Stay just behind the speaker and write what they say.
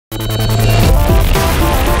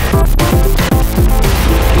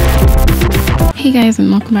Hey guys,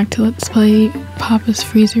 and welcome back to Let's Play Papa's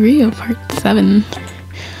Freezeria Part 7.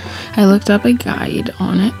 I looked up a guide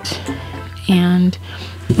on it, and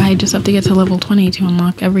I just have to get to level 20 to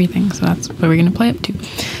unlock everything, so that's what we're going to play up to.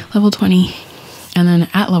 Level 20, and then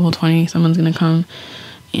at level 20, someone's going to come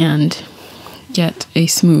and get a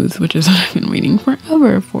smooth, which is what I've been waiting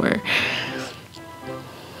forever for.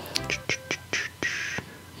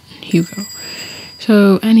 Hugo.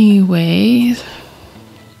 So anyways...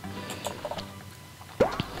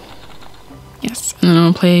 yes, and then I'm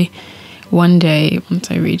going to play one day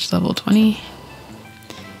once I reach level 20.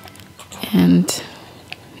 And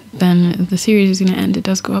then the series is going to end. It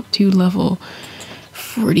does go up to level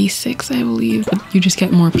 46, I believe. But you just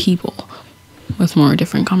get more people with more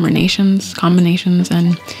different combinations.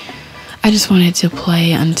 And I just wanted to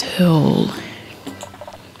play until...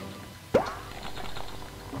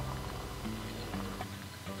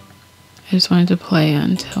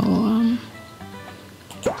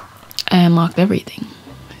 I unlocked everything.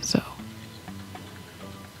 So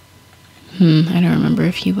I don't remember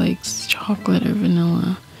if he likes chocolate or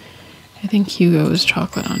vanilla. I think Hugo is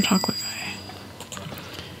chocolate on chocolate guy.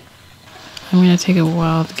 I'm gonna take a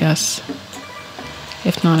wild guess.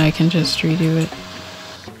 If not, I can just redo it.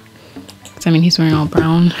 'Cause, I mean, he's wearing all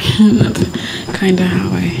brown. That's kinda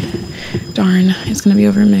how I... darn, it's gonna be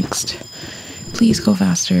overmixed. Please go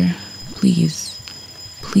faster. Please.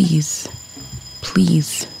 Please.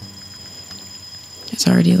 Please. It's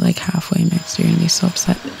already like halfway mixed. You're gonna be so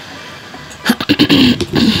upset.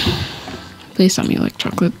 Please tell me you like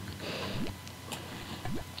chocolate.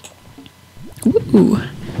 Ooh.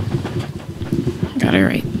 Got it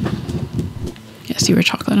right. Yes, you were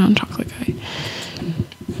chocolate on chocolate guy.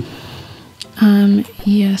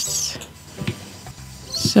 Yes.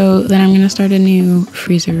 So then I'm gonna start a new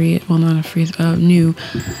Freezeria. Well, not a freeze. New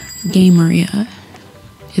gameria.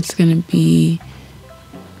 It's gonna be...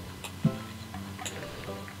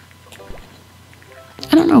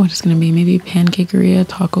 I don't know what it's gonna be. Maybe Pancakeria,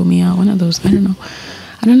 Taco Meow, one of those. I don't know.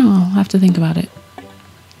 I'll have to think about it.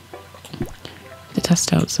 To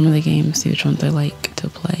test out some of the games, see which ones I like to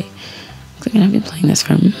play. I mean, I've been playing this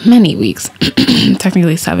for many weeks.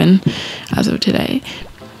 Technically 7 as of today.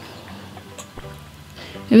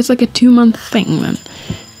 If it's like a 2-month thing, then...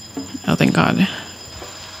 oh, thank God. I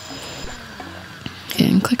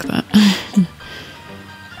didn't click that.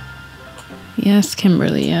 Yes,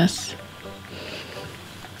 Kimberly, yes.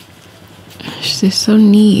 She's just so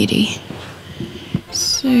needy.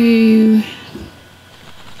 So...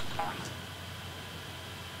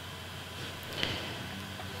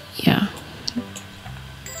 yeah.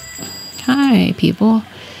 Hi, people.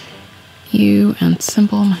 You and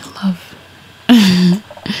Simple, my love.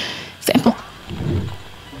 Simple.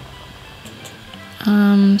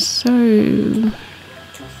 So...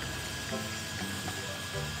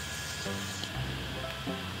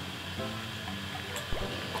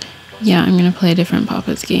 yeah, I'm gonna play a different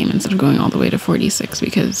Papa's game instead of going all the way to 46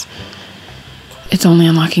 because it's only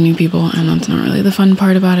unlocking new people, and that's not really the fun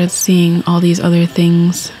part about it, seeing all these other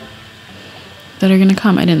things that are gonna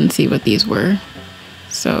come. I didn't see what these were.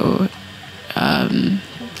 So,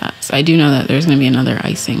 I do know that there's gonna be another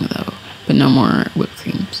icing though, but no more whipped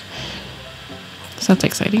creams. So that's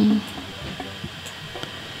exciting.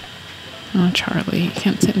 Oh, Charlie, you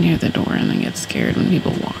can't sit near the door and then get scared when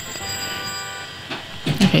people walk.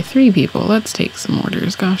 Okay, 3 people. Let's take some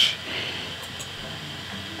orders, gosh.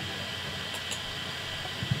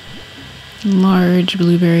 Large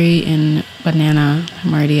blueberry and banana.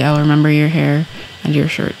 Marty, I'll remember your hair and your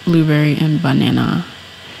shirt. Blueberry and banana.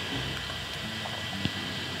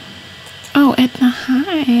 Oh, Edna,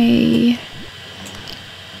 hi.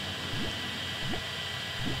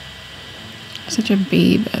 Such a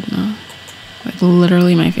babe, Edna. Like,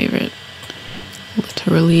 literally my favorite.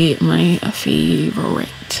 Literally my favorite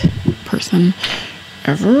person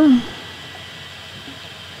ever. I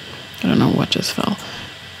don't know what just fell.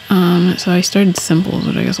 So I started Simples,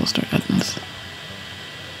 but I guess I'll start Edna's.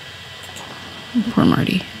 Poor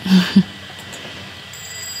Marty.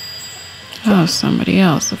 Oh, somebody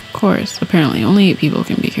else, of course. Apparently only 8 people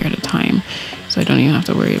can be here at a time, so I don't even have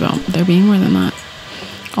to worry about there being more than that.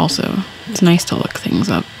 Also, it's nice to look things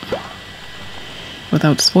up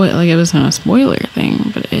without spoil. Like, it wasn't a spoiler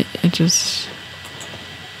thing, but it just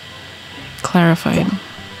clarified.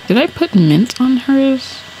 Did I put mint on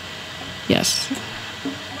hers? Yes.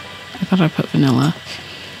 I thought I put vanilla.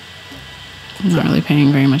 I'm not really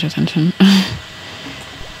paying very much attention.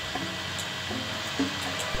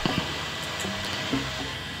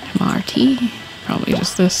 Marty. Probably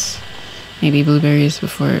just this. Maybe blueberries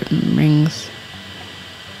before it rings.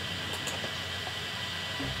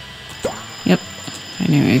 Yep.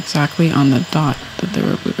 knew exactly on the dot that there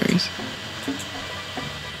were blueberries.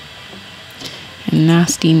 And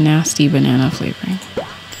nasty, nasty banana flavoring.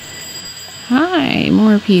 Hi,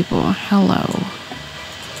 more people. Hello.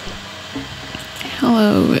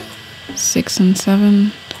 Hello, 6 and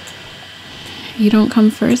 7. You don't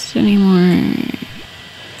come first anymore.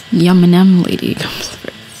 Yum and M lady comes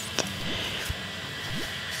first.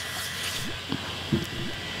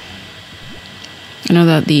 I know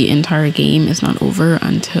that the entire game is not over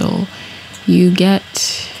until you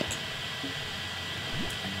get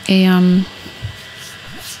a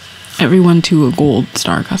everyone to a gold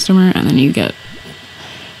star customer, and then you get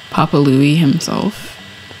Papa Louie himself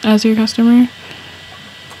as your customer.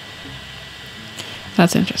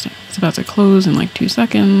 That's interesting. It's about to close in like 2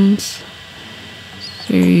 seconds.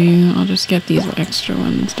 So I'll just get these extra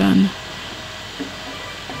ones done.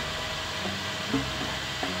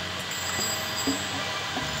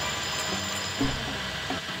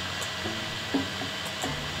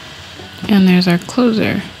 And there's our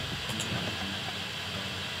closer.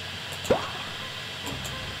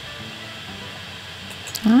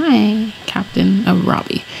 Hi, Captain. Oh,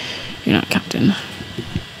 Robbie. You're not Captain.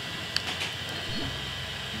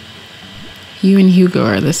 You and Hugo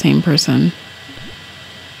are the same person.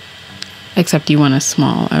 Except you want a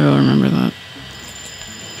small. I will remember that.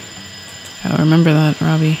 I'll remember that,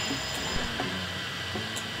 Robbie.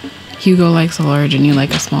 Hugo likes a large and you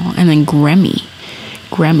like a small. And then Gremmy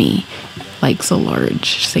likes a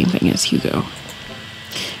large. Same thing as Hugo.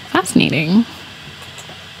 Fascinating.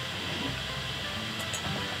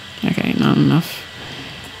 Okay, not enough.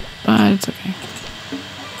 But it's okay.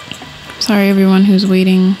 Sorry everyone who's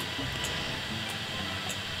waiting.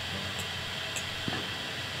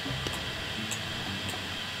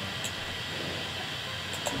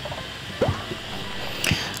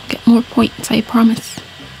 I'll get more points, I promise.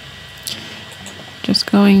 Just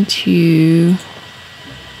going to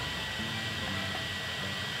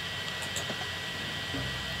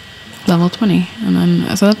level 20, and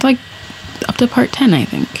then so that's like up to part 10, I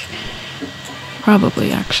think.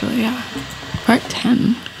 Probably, actually, yeah. Part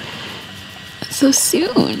 10. So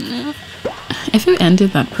soon. If it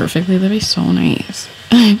ended that perfectly, that'd be so nice.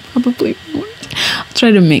 I probably won't. I'll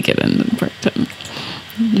try to make it end in part 10.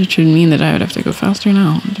 Which would mean that I would have to go faster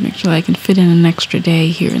now to make sure that I can fit in an extra day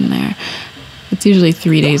here and there. It's usually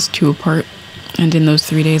 3 days to a part, and in those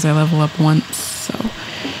 3 days I level up once, so.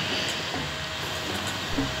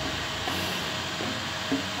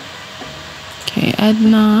 Okay,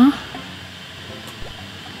 Edna.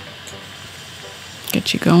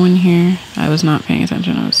 Get you going here. I was not paying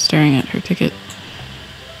attention, I was staring at her ticket.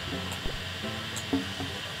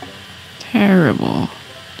 Terrible.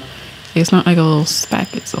 It's not like a little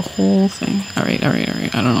speck, it's a whole thing. Alright.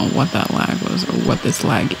 I don't know what that lag was or what this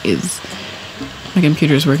lag is. My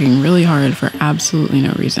computer's working really hard for absolutely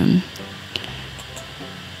no reason.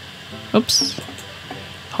 Oops.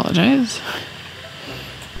 Apologize.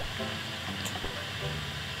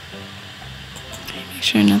 Make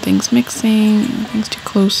sure nothing's mixing, nothing's too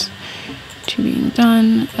close to being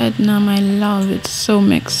done. Edna, my love, it's so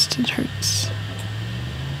mixed, it hurts.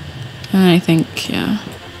 And I think, yeah,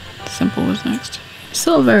 Simple was next.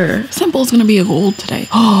 Silver! Simple's gonna be a gold today.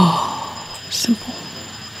 Oh, Simple.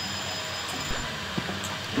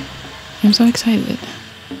 I'm so excited.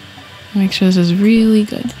 Make sure this is really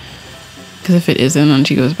good. Because if it isn't, then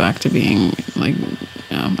she goes back to being like,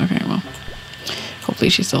 okay, well, hopefully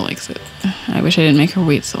she still likes it. I wish I didn't make her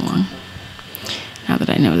wait so long. Now that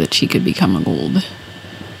I know that she could become a gold.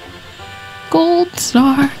 Gold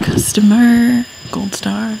star customer. Gold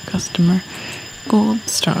star customer. Gold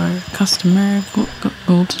star customer.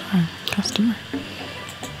 Gold star customer.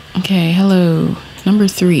 Okay, hello. Number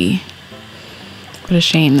 3. What a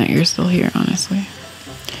shame that you're still here, honestly.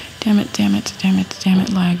 Damn it,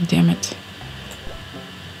 lag, damn it.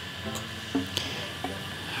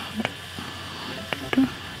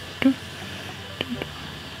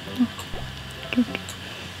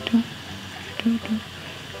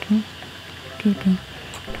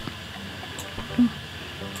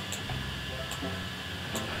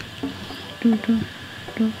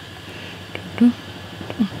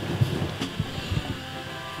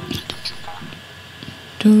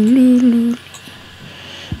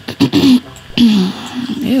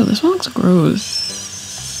 Ew, this one looks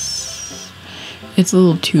gross. It's a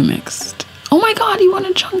little too mixed. Oh my god, he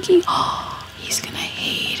wanted chunky. Oh, he's gonna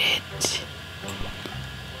hate it.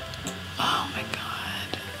 Oh my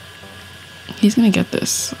god. He's gonna get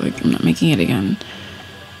this. Like, I'm not making it again.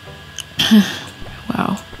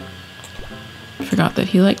 Wow. I forgot that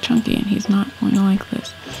he liked chunky and he's not going to like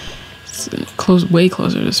this. It's way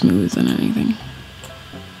closer to smooth than anything.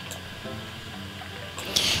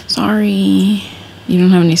 sorry. You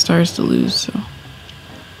don't have any stars to lose, so.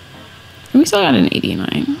 And we still got an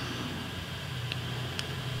 89.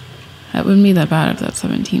 That wouldn't be that bad if that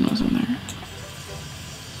 17 was in there.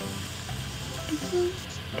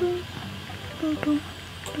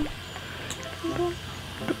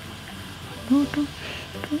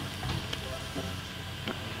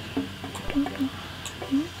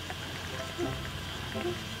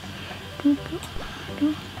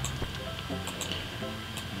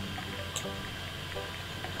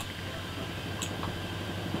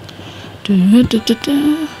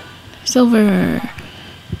 Silver.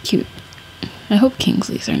 Cute. I hope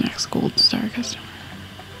Kingsley's our next gold star customer.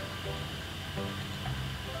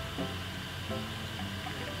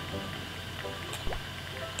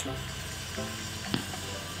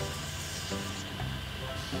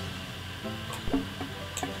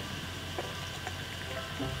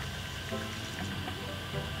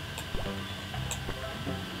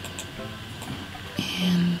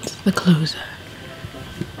 And the closer.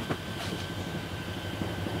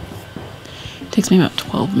 Takes me about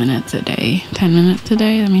 12 minutes a day, 10 minutes a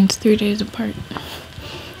day. That means 3 days apart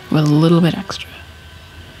with a little bit extra.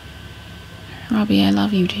 Robbie, I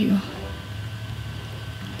love you too.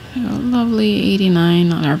 So lovely 89,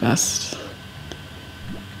 not our best.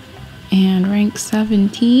 And rank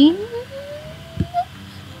 17.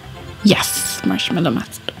 Yes, Marshmallow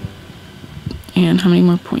Master. And how many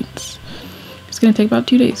more points? It's gonna take about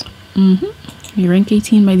 2 days. You rank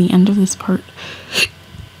 18 by the end of this part.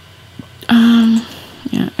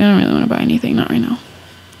 Yeah, I don't really want to buy anything, not right now.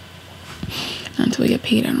 Not until we get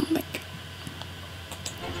paid, I don't think.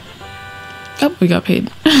 Oh, we got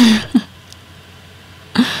paid.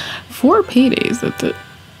 4 paydays, that's it.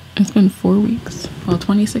 It's been 4 weeks. Well,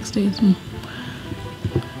 26 days.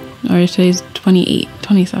 Or today's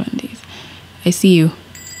 27 days. I see you.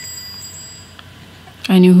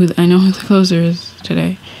 I know who the closer is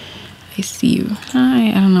today. I see you. Hi.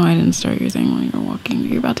 I don't know. I didn't start your thing when you were walking.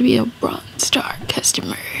 You're about to be a bronze star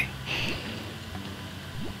customer.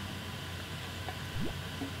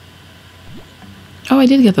 Oh, I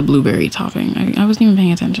did get the blueberry topping. I wasn't even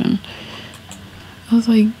paying attention. I was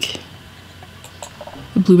like,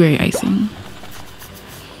 the blueberry icing.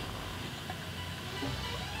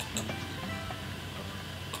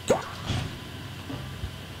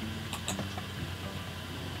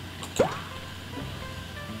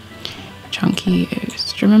 Chunky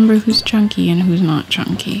is. Remember who's chunky and who's not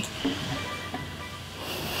chunky.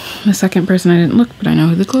 The second person I didn't look, but I know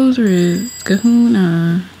who the closer is.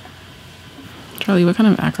 Kahuna. Charlie, what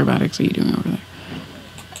kind of acrobatics are you doing over there?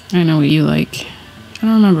 I know what you like. I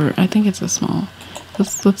don't remember. I think it's a small.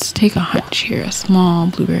 Let's take a hunch here. A small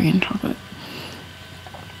blueberry and chocolate.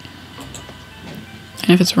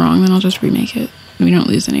 And if it's wrong, then I'll just remake it. We don't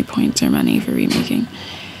lose any points or money for remaking.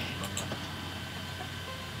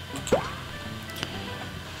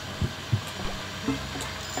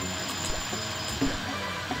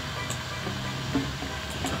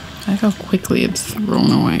 I like how quickly it's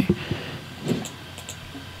thrown away.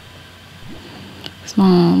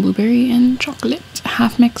 Small blueberry and chocolate,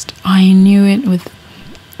 half mixed. I knew it with.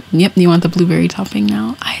 Yep, you want the blueberry topping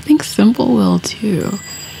now? I think Simple will too.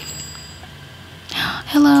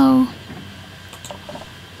 Hello.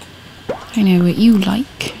 I know what you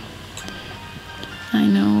like. I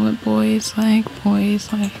know what boys like,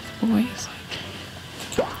 boys like, boys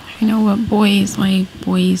like. I know what boys like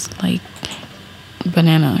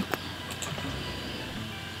banana.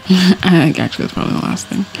 I think actually that's probably the last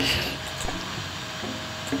thing.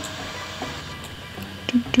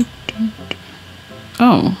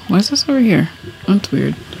 Oh, why is this over here? That's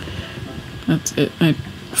weird. That's it.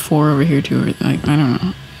 4 over here, 2 over there. Like, I don't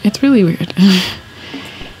know. It's really weird.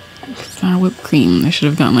 It's not whipped cream. They should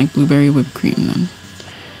have gotten like blueberry whipped cream then.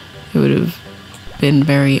 It would have been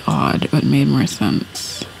very odd, but made more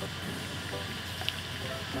sense.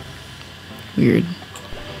 Weird.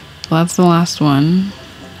 Well, that's the last one.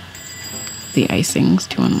 The icings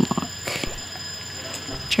to unlock.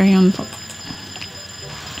 Cherry on top.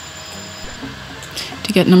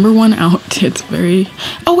 To get number 1 out, it's very...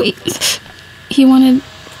 Oh, wait! He wanted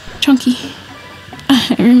chunky.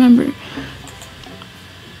 I remember.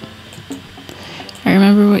 I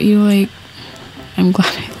remember what you like. I'm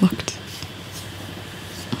glad I looked.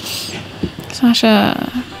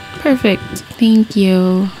 Sasha. Perfect. Thank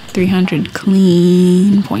you. 300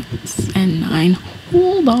 clean points and 9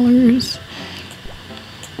 whole dollars.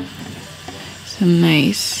 Some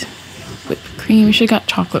nice whipped cream. We should have got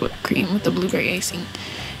chocolate whipped cream with the blueberry icing.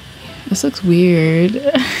 This looks weird.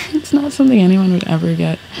 It's not something anyone would ever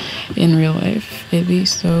get in real life. It'd be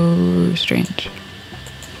so strange.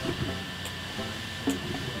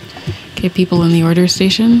 Okay, people in the order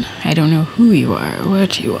station. I don't know who you are or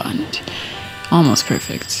what you want. Almost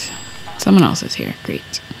perfect. Someone else is here.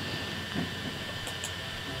 Great.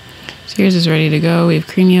 Sears is ready to go. We have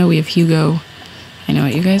Creamio. We have Hugo. I know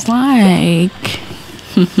what you guys like.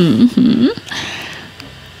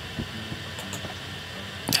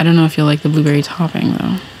 I don't know if you'll like the blueberry topping,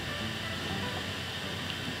 though.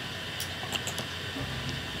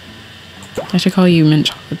 I should call you mint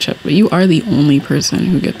chocolate chip, but you are the only person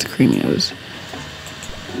who gets Creamios.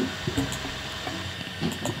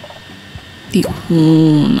 The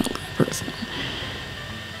only person.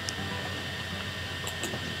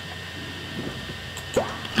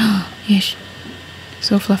 Yeesh.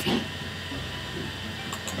 So fluffy.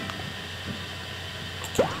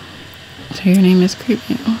 So your name is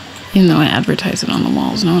Creamio. Even though I advertise it on the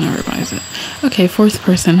walls, no one ever buys it. Okay, fourth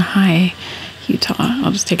person. Hi, Utah.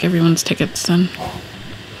 I'll just take everyone's tickets then.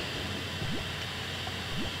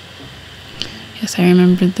 Yes, I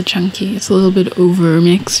remembered the chunky. It's a little bit over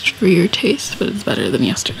mixed for your taste, but it's better than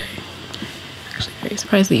yesterday. Actually, very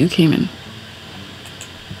surprised that you came in.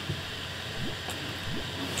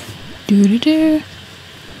 Doo-doo-doo.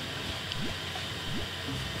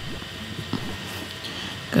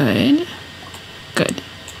 Good. Good.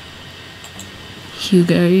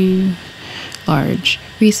 Hugo. Large.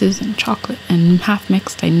 Reese's and chocolate and half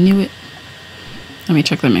mixed. I knew it. Let me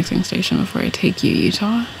check the mixing station before I take you,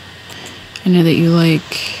 Utah. I know that you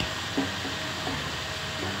like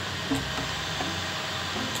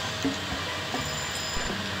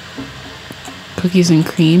cookies and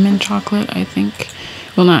cream and chocolate, I think.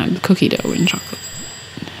 Well, not cookie dough and chocolate.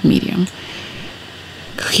 Medium.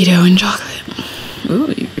 Cookie dough and chocolate.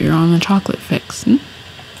 Ooh, you're on the chocolate fix.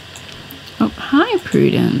 Oh, hi,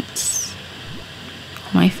 Prudence.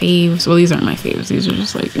 My faves. Well, these aren't my faves. These are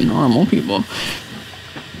just like normal people.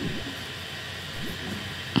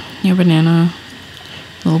 Yeah, banana.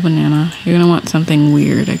 Little banana. You're gonna want something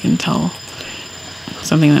weird, I can tell.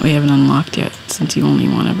 Something that we haven't unlocked yet, since you only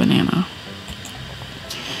want a banana.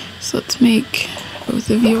 So let's make both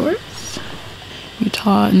of yours.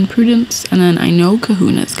 Utah and Prudence. And then I know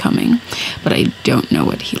Kahuna's coming, but I don't know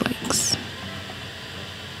what he likes.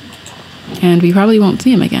 And we probably won't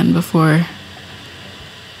see him again before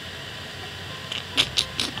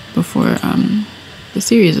the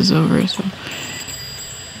series is over, so.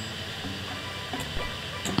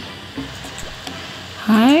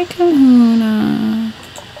 Hi, Kahuna.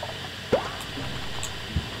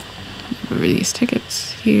 Over these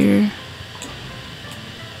tickets here.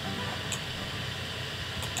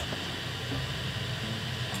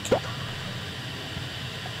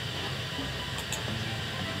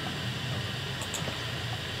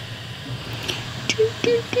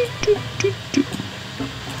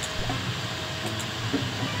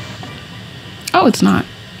 Oh, it's not.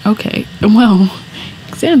 Okay. Well,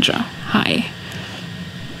 Sandra, hi.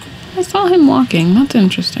 I saw him walking. That's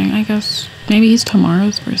interesting. I guess maybe he's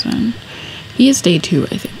tomorrow's person. He is day 2,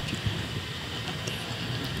 I think.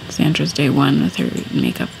 Sandra's day 1 with her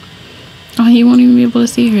makeup. Oh, you won't even be able to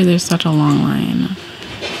see her. There's such a long line.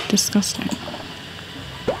 Disgusting.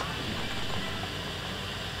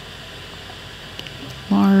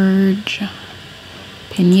 Large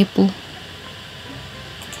pineapple.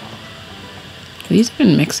 Have these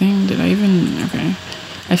been mixing? Did I even? Okay.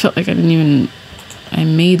 I felt like I didn't even. I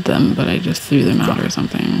made them, but I just threw them out or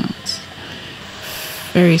something. It's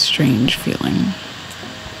a very strange feeling.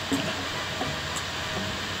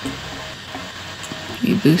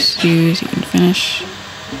 We boost you so you can finish.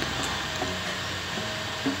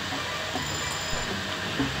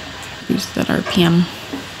 Boost that RPM.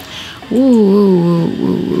 Ooh.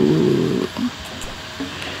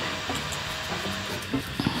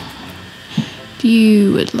 Do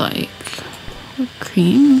you would like whipped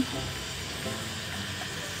cream?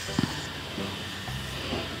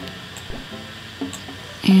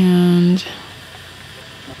 And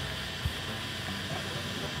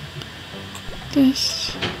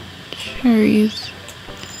this, cherries,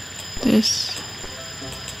 this.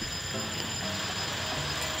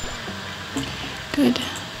 Good.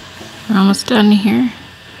 We're almost done here.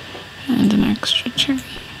 And an extra cherry.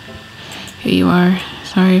 Here you are.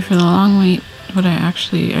 Sorry for the long wait, but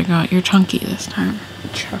I got your chunky this time.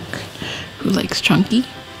 Chuck. Who likes chunky?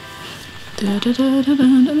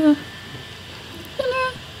 Da-da-da-da-da-da.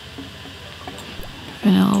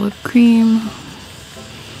 Vanilla whipped cream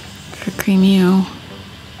for Creamio,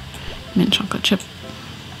 mint chocolate chip.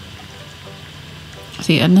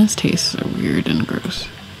 See, Edna's tastes are weird and gross.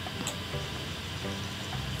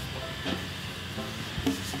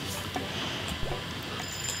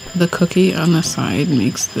 The cookie on the side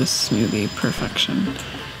makes this smoothie perfection.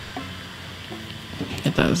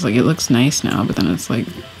 It does. Like, it looks nice now, but then it's like,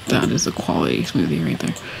 that is a quality smoothie right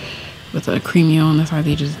there. With a Creamio on the side,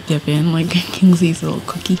 they just dip in like Kingsley's little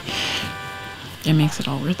cookie. It makes it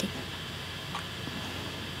all worth it.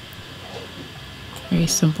 Very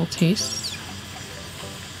simple taste.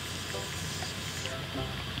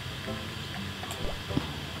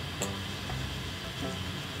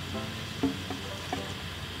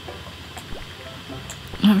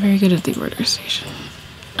 Not very good at the order station.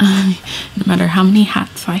 No matter how many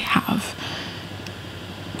hats I have.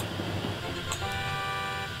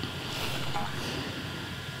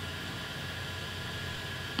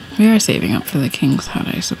 We are saving up for the king's hat,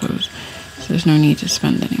 I suppose. So there's no need to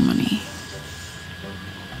spend any money.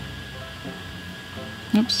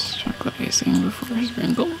 Oops, chocolate icing before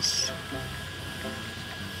sprinkles.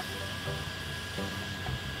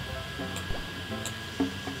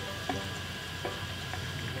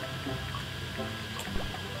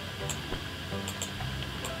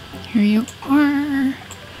 Here you are.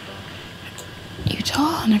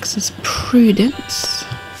 Utah. Next is Prudence.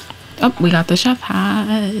 Oh, we got the chef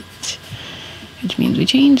hat, which means we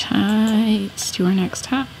change hats to our next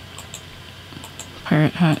hat.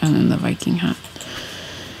 Pirate hat and then the Viking hat.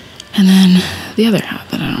 And then the other hat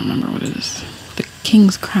that I don't remember what it is. The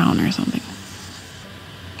King's Crown or something.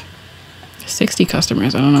 60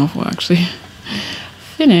 customers. I don't know if we'll actually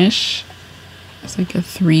finish. It's like a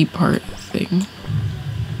 3-part thing.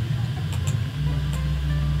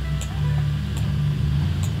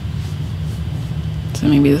 So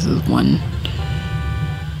maybe this is one.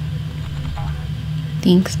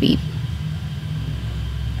 Thanks, babe.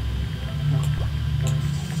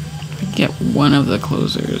 If I get one of the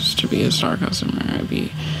closers to be a star customer, I'd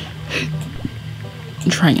be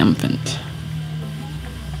triumphant.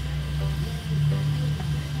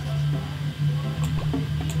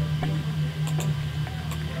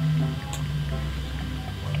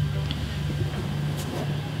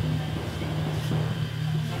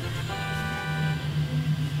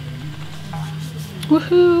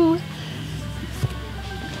 Woohoo!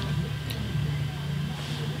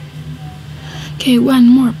 Okay, one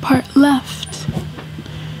more part left.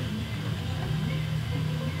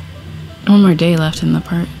 One more day left in the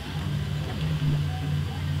part.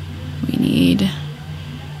 We need...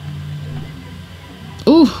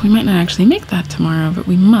 Oh, we might not actually make that tomorrow, but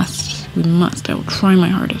we must. We must. I will try my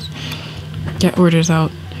hardest. Get orders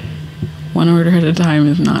out. One order at a time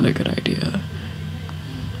is not a good idea.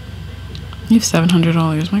 You have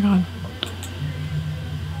 $700, my god.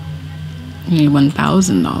 You need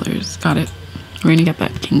 $1,000. Got it. We're gonna get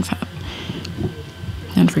that king's hat.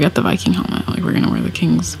 And forget the Viking helmet. Like, we're gonna wear the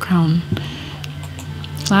king's crown.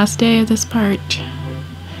 Last day of this part.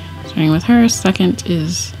 Starting with her. Second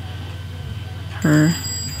is her,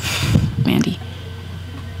 Mandy.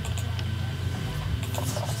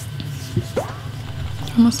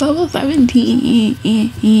 Almost level 17.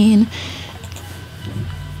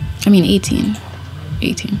 I mean 18.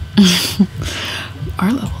 18.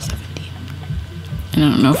 Our level 17. And I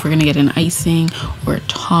don't know if we're gonna get an icing or a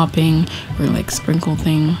topping or like sprinkle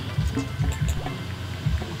thing.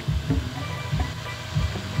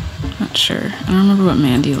 Not sure. I don't remember what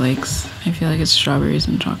Mandy likes. I feel like it's strawberries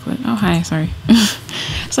and chocolate. Oh, hi, sorry.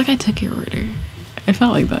 It's like I took your order. I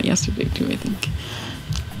felt like that yesterday too, I think.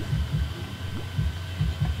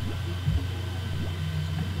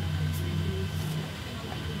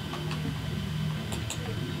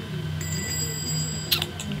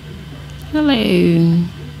 Hello,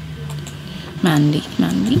 Mandy.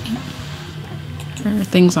 Her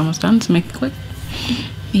thing's almost done, so make it quick.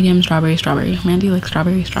 Medium strawberry. Mandy likes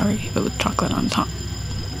strawberry, but with chocolate on top.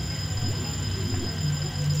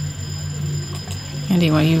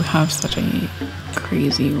 Mandy, why you have such a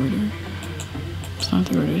crazy order? It's not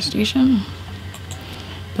the order station.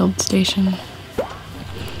 Build station.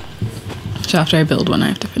 So after I build one, I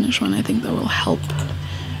have to finish one. I think that will help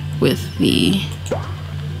with the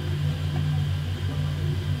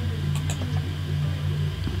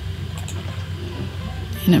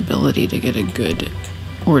inability to get a good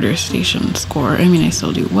order station score. I mean, I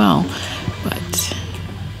still do well, but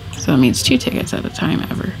so that means 2 tickets at a time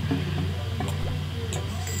ever.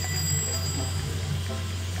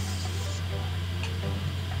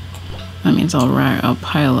 That means I'll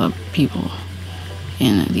pile up people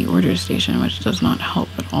in the order station, which does not help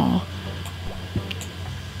at all.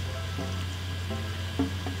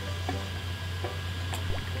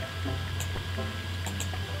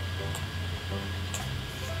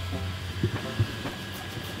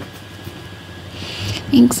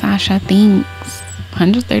 Thanks, Sasha. Thanks.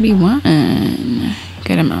 131.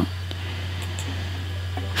 Good amount.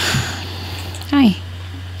 Hi.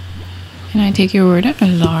 Can I I take your order? A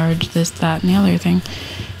large, this, that, and the other thing.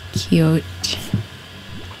 Cute.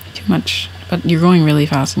 Too much. But you're going really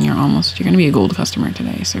fast and you're gonna be a gold customer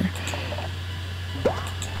today, sir. You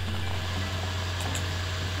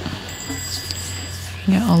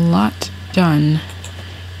can get a lot done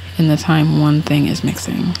in the time one thing is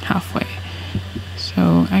mixing halfway.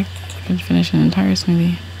 So I could finish an entire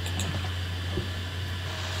smoothie.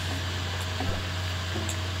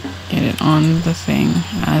 Get it on the thing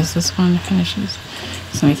as this one finishes.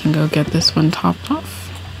 So I can go get this one topped off.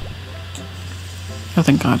 Oh,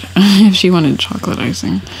 thank God. If she wanted chocolate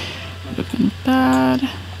icing, it would have been bad.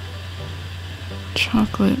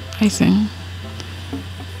 Chocolate icing.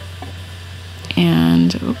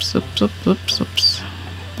 And oops.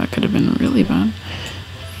 That could have been really bad.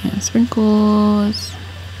 And sprinkles.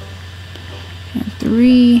 And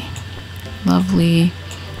 3 lovely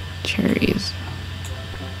cherries.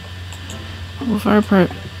 A little far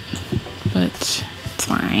apart, but it's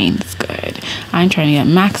fine. It's good. I'm trying to get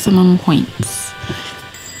maximum points.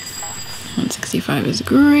 165 is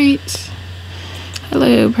great.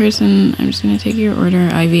 Hello, person. I'm just gonna take your order.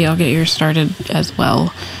 Ivy, I'll get yours started as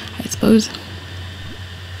well, I suppose.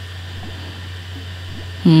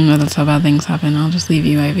 That's how bad things happen. I'll just leave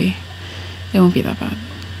you, Ivy. It won't be that bad.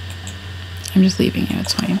 I'm just leaving you.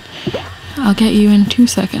 It's fine. I'll get you in 2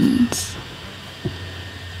 seconds.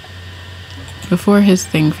 Before his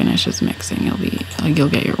thing finishes mixing, you'll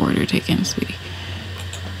get your order taken, sweetie.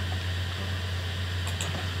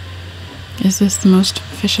 Is this the most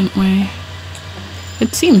efficient way?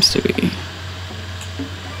 It seems to be.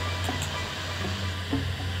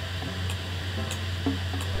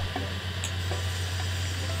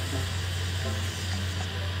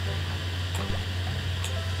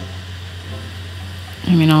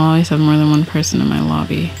 I mean, I'll always have more than one person in my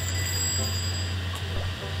lobby.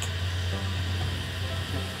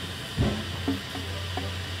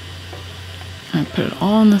 I put it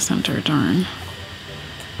all in the center, darn.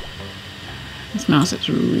 This mouse is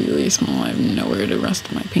really small. I have nowhere to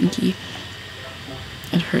rest my pinky.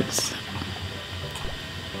 It hurts.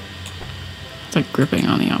 It's like gripping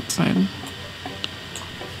on the outside.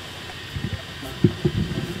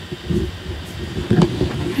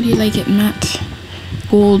 How do you like it, Matt?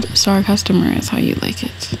 Gold star customer is how you like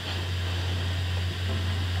it.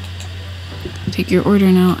 Take your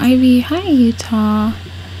order now. Ivy, hi Utah.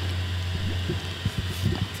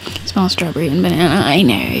 Small strawberry and banana. I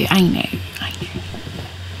know.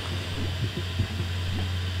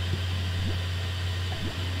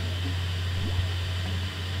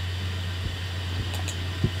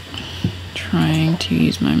 Trying to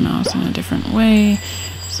use my mouse in a different way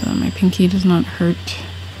so that my pinky does not hurt.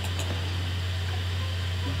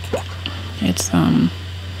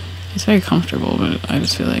 It's very comfortable, but I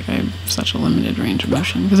just feel like I have such a limited range of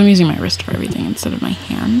motion because I'm using my wrist for everything instead of my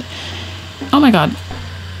hand. Oh my God.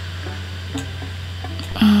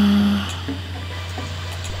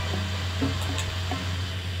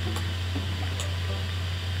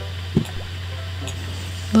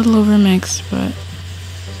 A little overmixed, but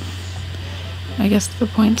I guess the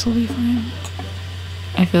points will be fine.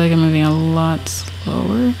 I feel like I'm moving a lot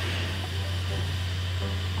slower.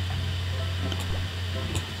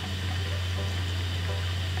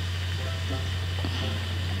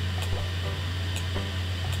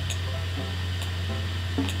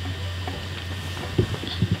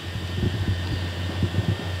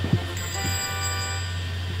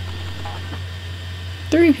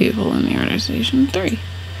 Three people in the order station. 3.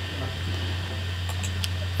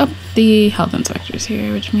 Oh, the health inspector's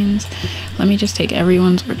here, which means let me just take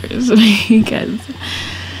everyone's orders because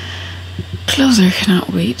closer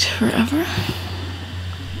cannot wait forever.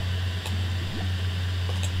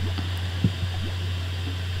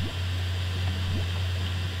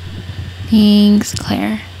 Thanks,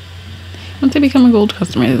 Claire. Once I become a gold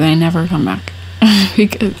customer, then I never come back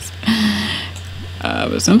because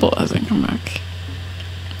the simple doesn't come back.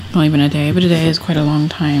 It's only been a day, but a day is quite a long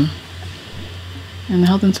time. And the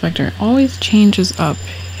health inspector always changes up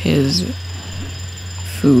his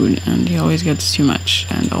food, and he always gets too much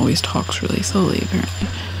and always talks really slowly, apparently.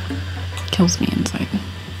 Kills me inside.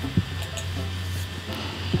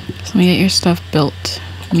 So let me get your stuff built.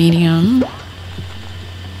 Medium.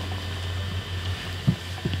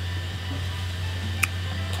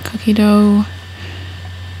 Cookie dough.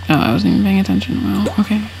 Oh, I wasn't even paying attention. Well,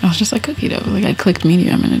 okay. I was just like cookie dough. Like I clicked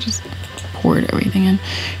medium and it just poured everything in.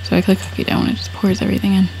 So I click cookie dough and it just pours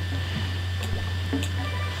everything in.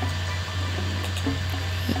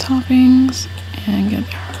 The toppings and get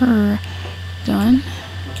her done.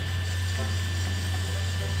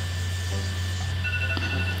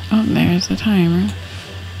 Oh, there's the timer.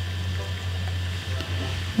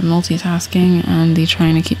 the multitasking and the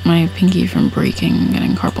trying to keep my pinky from breaking and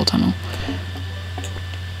getting carpal tunnel.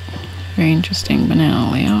 Very interesting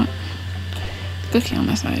banana layout. Cookie on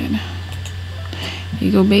the side. Here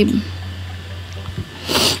you go, babe.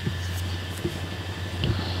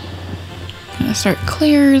 Gonna start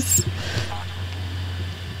Claire's.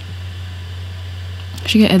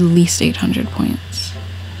 Should get at least 800 points.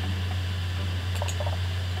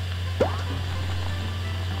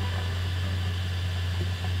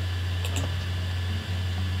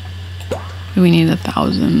 We need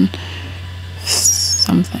 1,000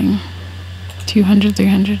 something. 200,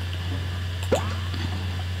 300.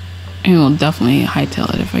 And we'll definitely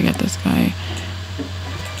hightail it if I get this guy.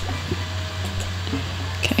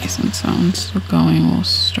 Okay, since that one's still going, we'll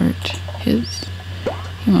start his.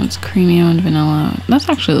 He wants creamy and vanilla. That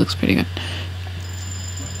actually looks pretty good.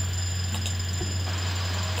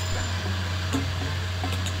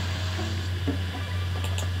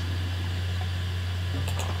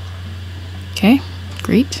 Okay,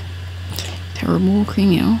 great. Terrible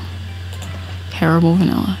creamio. Terrible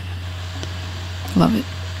vanilla. Love it.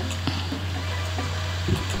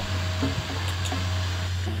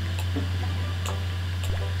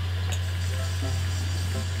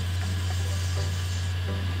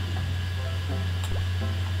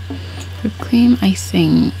 Whipped cream,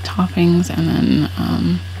 icing, toppings, and then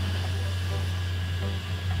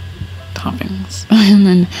toppings. And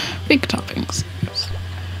then big toppings.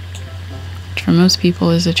 Which for most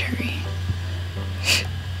people is a cherry.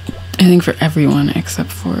 I think for everyone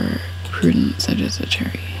except for Prudence, it is a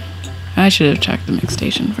cherry. I should have checked the mix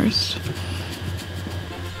station first.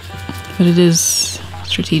 But it is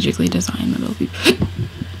strategically designed that it'll be...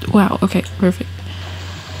 Wow, okay, perfect.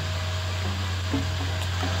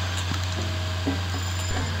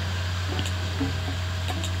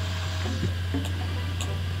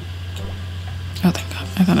 Oh, thank God.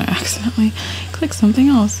 I thought I accidentally clicked something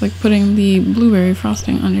else, like putting the blueberry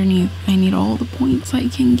frosting underneath. I need all the points I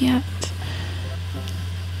can get.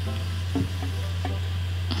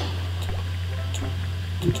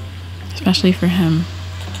 Especially for him.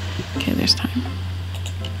 Okay, there's time.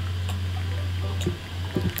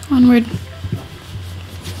 Onward.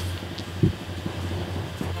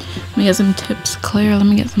 Let me get some tips. Claire, let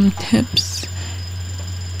me get some tips.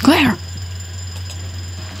 Claire!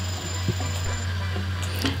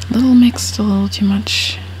 A little mixed, a little too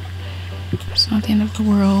much. It's not the end of the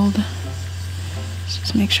world. Let's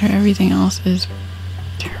just make sure everything else is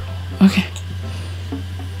terrible. Okay.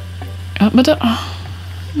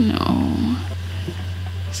 No.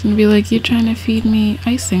 It's gonna be like you trying to feed me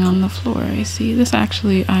icing on the floor. I see. This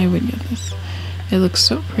actually, I would get this. It looks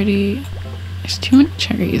so pretty. There's too many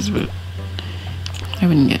cherries, but I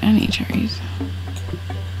wouldn't get any cherries.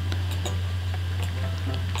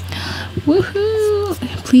 Woohoo!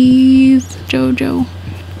 Please, Jojo.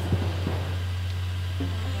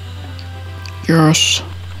 Yes.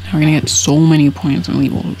 Now we're gonna get so many points and we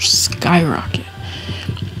will skyrocket.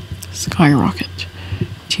 Skyrocket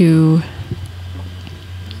to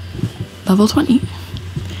level 20.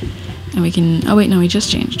 And we can, oh wait, no, we just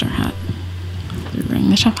changed our hat. We're wearing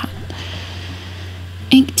the chef hat.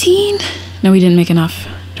 18. No, we didn't make enough.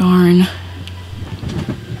 Darn.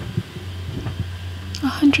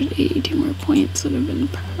 182 more points would have been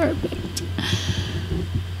perfect.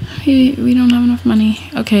 We don't have enough money.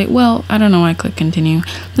 Okay, well, I don't know why I clicked continue.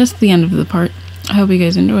 That's the end of the part. I hope you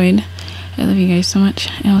guys enjoyed. I love you guys so much,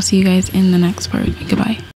 and I'll see you guys in the next part.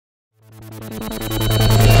 Goodbye.